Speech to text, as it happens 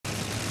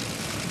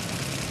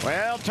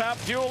Well, Top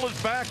Fuel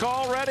is back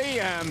already,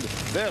 and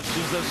this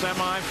is the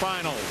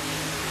semifinals.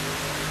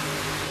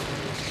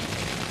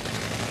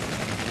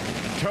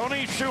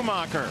 Tony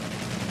Schumacher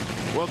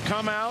will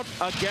come out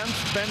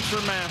against Spencer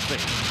Massey.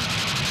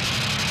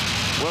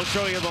 We'll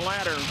show you the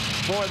ladder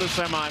for the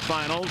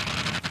semifinals.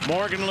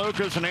 Morgan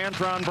Lucas and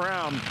Antron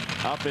Brown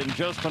up in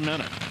just a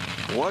minute.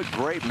 What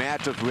great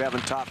matchups we have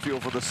in Top Fuel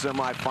for the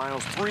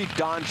semifinals. 3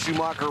 Don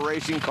Schumacher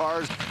racing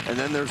cars, and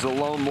then there's the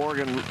lone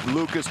Morgan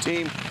Lucas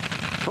team.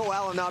 No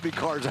Alanabi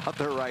cars out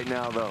there right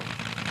now, though.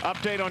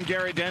 Update on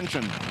Gary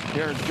Denson.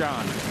 Here's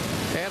John.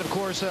 And, of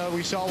course,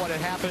 we saw what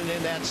had happened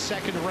in that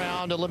second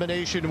round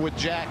elimination with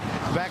Jack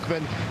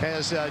Beckman.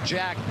 As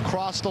Jack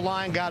crossed the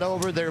line, got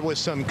over, there was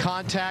some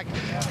contact.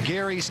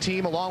 Gary's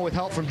team, along with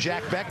help from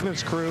Jack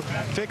Beckman's crew,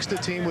 fixed the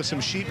team with some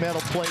sheet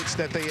metal plates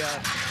that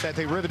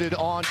they riveted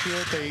onto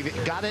it. They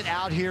got it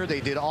out here. They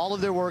did all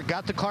of their work,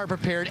 got the car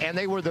prepared, and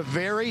they were the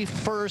very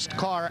first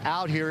car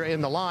out here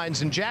in the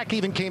lines. And Jack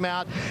even came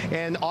out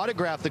and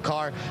autographed the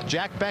car.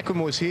 Jack Beckman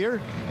was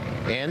here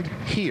and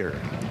here.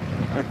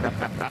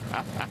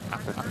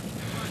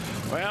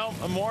 Well,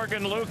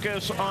 Morgan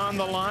Lucas on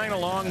the line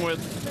along with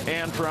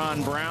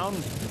Antron Brown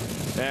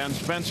and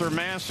Spencer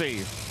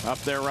Massey up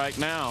there right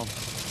now.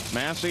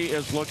 Massey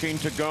is looking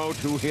to go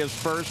to his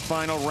first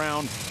final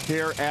round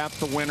here at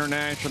the Winter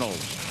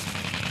Nationals.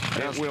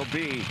 It will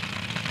be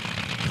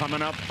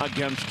coming up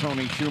against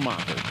Tony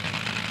Schumacher.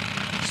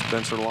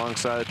 Spencer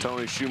alongside of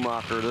Tony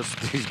Schumacher.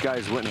 These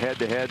guys went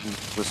head-to-head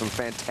with some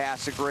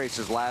fantastic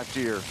races last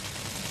year.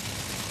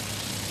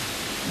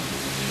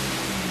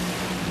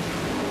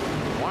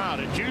 Wow,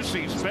 did you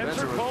see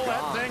Spencer pull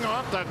that thing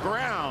off the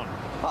ground?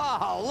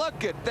 Oh,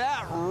 look at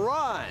that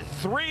run.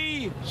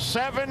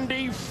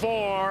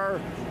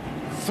 374,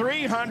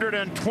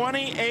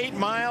 328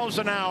 miles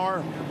an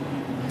hour.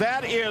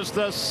 That is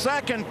the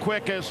second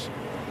quickest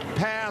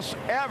pass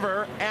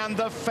ever and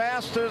the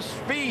fastest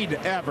speed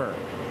ever.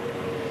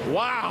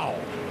 Wow.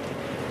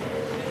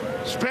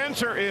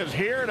 Spencer is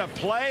here to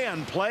play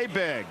and play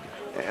big.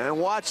 And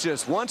watch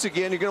this. Once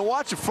again, you're going to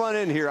watch the front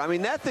end here. I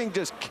mean, that thing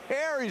just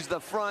carries the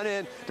front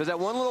end, does that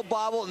one little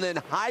bobble, and then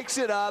hikes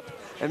it up,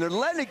 and they're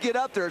letting it get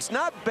up there. It's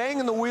not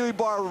banging the wheelie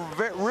bar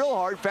real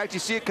hard. In fact, you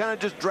see it kind of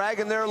just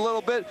dragging there a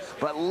little bit,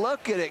 but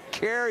look at it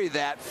carry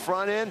that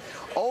front end.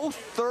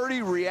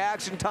 0.30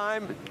 reaction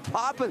time,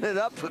 popping it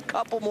up a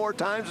couple more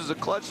times as the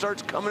clutch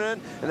starts coming in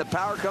and the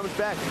power comes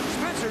back.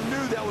 Spencer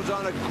knew that was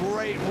on a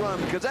great run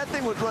because that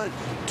thing was running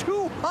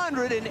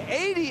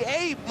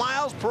 288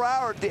 miles per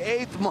hour at the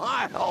 8th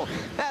mile.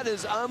 That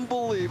is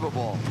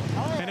unbelievable.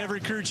 And every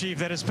crew chief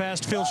that has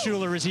passed Phil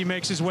Schuler as he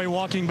makes his way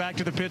walking back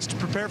to the pits to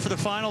prepare for the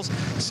finals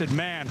said,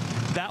 man,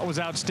 that was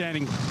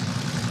outstanding.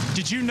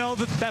 Did you know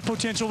that that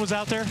potential was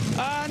out there?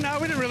 No,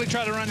 we didn't really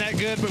try to run that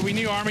good, but we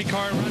knew Army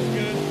car runs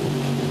good.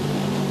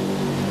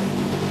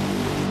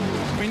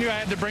 We knew I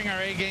had to bring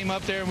our A game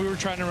up there, and we were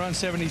trying to run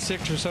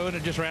 76 or so, and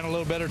it just ran a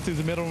little better through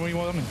the middle when we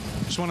won.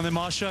 Just one of them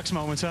aw shucks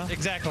moments, huh?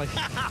 Exactly.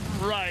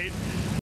 Right.